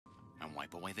and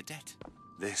wipe away the debt.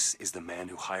 This is the man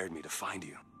who hired me to find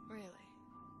you. Really?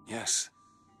 Yes.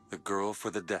 The girl for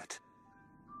the debt.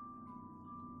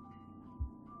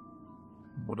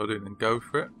 What do I do then? Go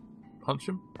for it? Punch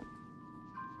him?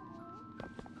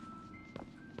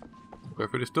 Go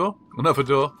through this door? Another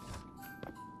door.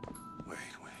 Wait,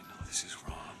 no, this is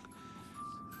wrong.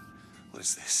 What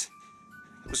is this?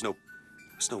 There was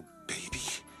no baby.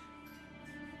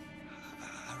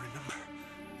 I remember.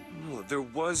 No, there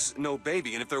was no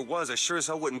baby, and if there was, I sure as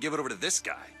hell wouldn't give it over to this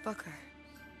guy. Booker,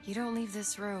 you don't leave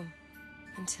this room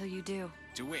until you do.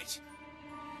 Do it.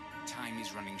 Time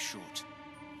is running short.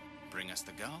 Bring us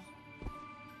the girl,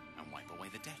 and wipe away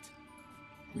the debt.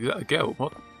 Is that a girl?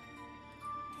 What?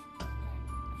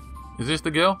 Is this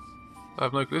the girl? I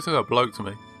have no clue. This is like a bloke to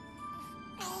me.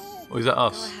 Or is that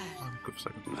us? Go ahead. Oh, good for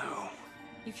a second. No.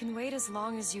 You can wait as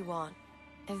long as you want.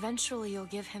 Eventually you'll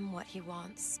give him what he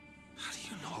wants. How do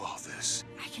you know all this?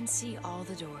 I can see all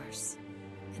the doors,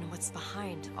 and what's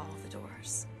behind all the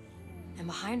doors. And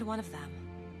behind one of them,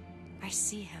 I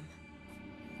see him.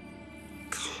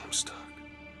 Comstock.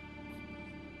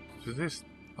 Is this?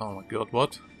 Oh my god,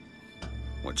 what?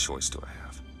 What choice do I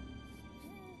have?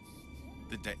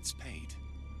 The debt's paid.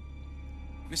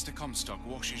 Mr. Comstock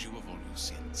washes you of all your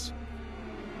sins.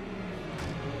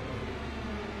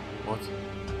 What?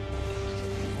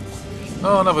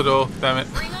 Oh, another door. Damn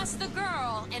it. Bring us the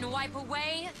girl and wipe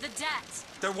away the debt.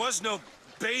 There was no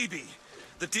baby.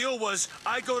 The deal was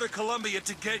I go to Columbia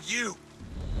to get you.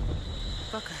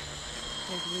 Booker,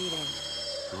 you're bleeding.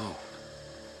 Oh.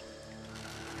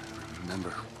 I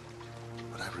remember.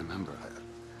 What I remember.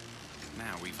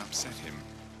 Now we've upset him.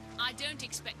 I don't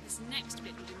expect this next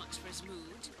bit will do much for his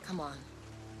mood. Come on.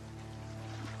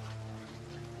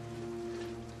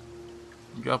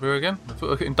 Get up here again? I feel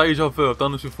like in deja vu. I've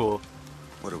done this before.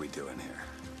 What are we doing here?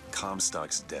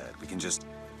 Comstock's dead. We can just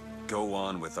go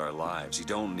on with our lives. You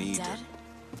don't need Dead?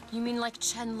 You mean like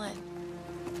Chen Lin?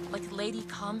 Like Lady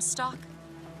Comstock?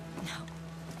 No.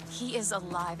 He is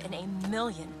alive in a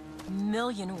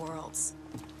million worlds.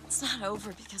 It's not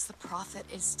over because the Prophet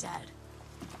is dead.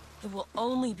 It will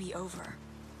only be over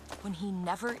when he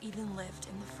never even lived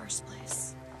in the first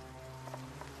place.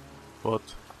 What?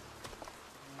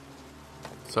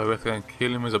 So we're going to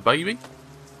kill him as a baby?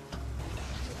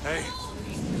 Hey!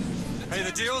 Hey,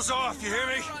 the deal's off, you hear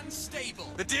me? You're unstable.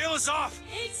 The deal is off!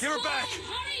 Give her back!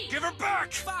 Give her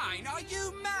back! Fine, are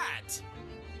you mad?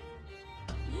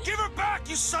 Give her back,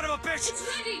 you son of a bitch!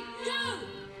 It's ready! Go!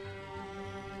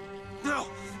 No!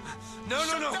 No,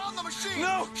 no, no! Shut down the machine!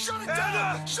 No! Shut it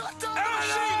Anna! down! Shut down the Anna!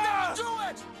 machine! Now do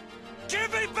it!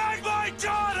 Give me back my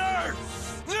daughter!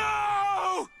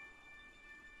 No!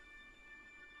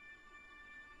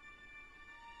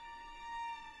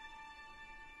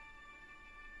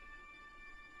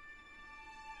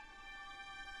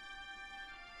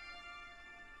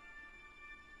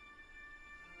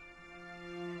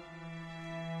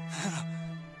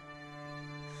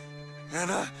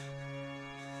 Anna?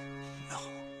 No.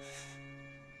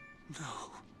 No.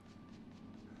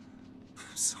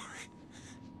 I'm sorry.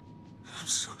 I'm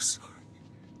so sorry.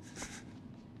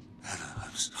 Anna,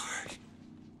 I'm sorry.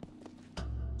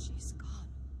 She's gone,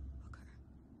 Booker.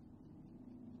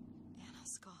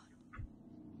 Anna's gone.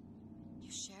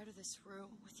 You shared this room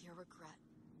with your regret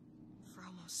for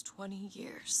almost 20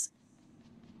 years.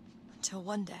 Until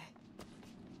one day,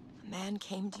 a man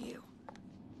came to you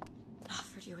and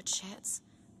offered you a chance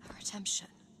at redemption.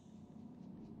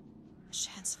 A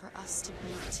chance for us to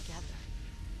be together.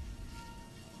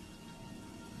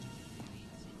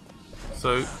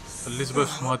 So,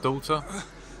 Elizabeth's my daughter?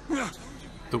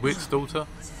 The witch's daughter?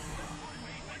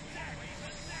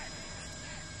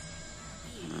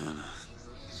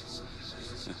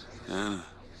 Anna.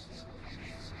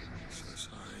 So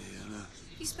sorry, Anna.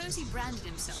 You suppose he branded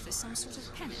himself as some sort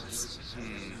of penance?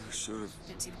 Should have.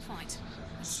 Don't see the point.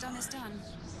 What's done is done.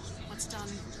 What's done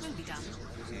will be done.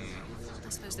 I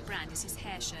suppose the brand is his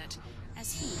hair shirt,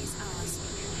 as he is ours.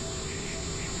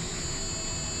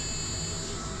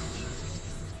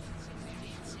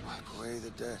 Wipe away the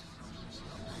debt.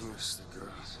 Bring us the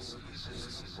girl.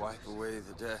 Wipe away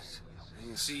the debt.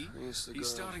 See, Bring us the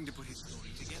he's girl. starting to put his story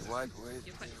together. Wipe away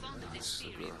You're quite fond of this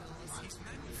theory of yours. He's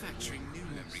manufacturing new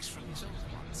memories from his old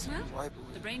ones. Well, Wipe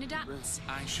away. the brain adapts.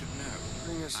 I should know.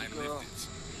 Bring us the I've girl. lived it.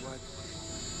 Wipe.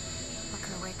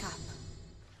 Booker, wake up.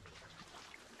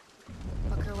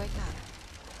 Booker, wake up.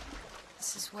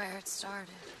 This is where it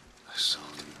started. I sold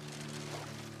you.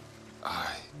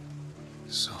 I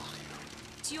sold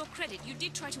you. To your credit, you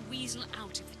did try to weasel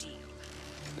out of the deal.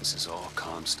 This is all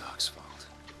Comstock's fault.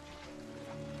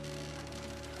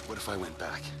 What if I went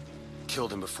back,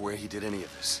 killed him before he did any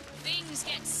of this. Things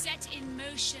get set in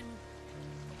motion.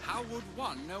 How would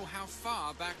one know how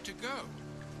far back to go?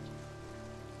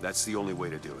 That's the only way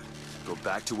to do it. Go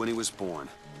back to when he was born,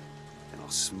 and I'll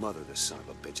smother this son of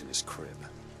a bitch in his crib.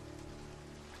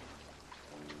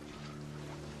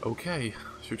 Okay,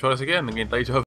 should we try this again and get deja vu?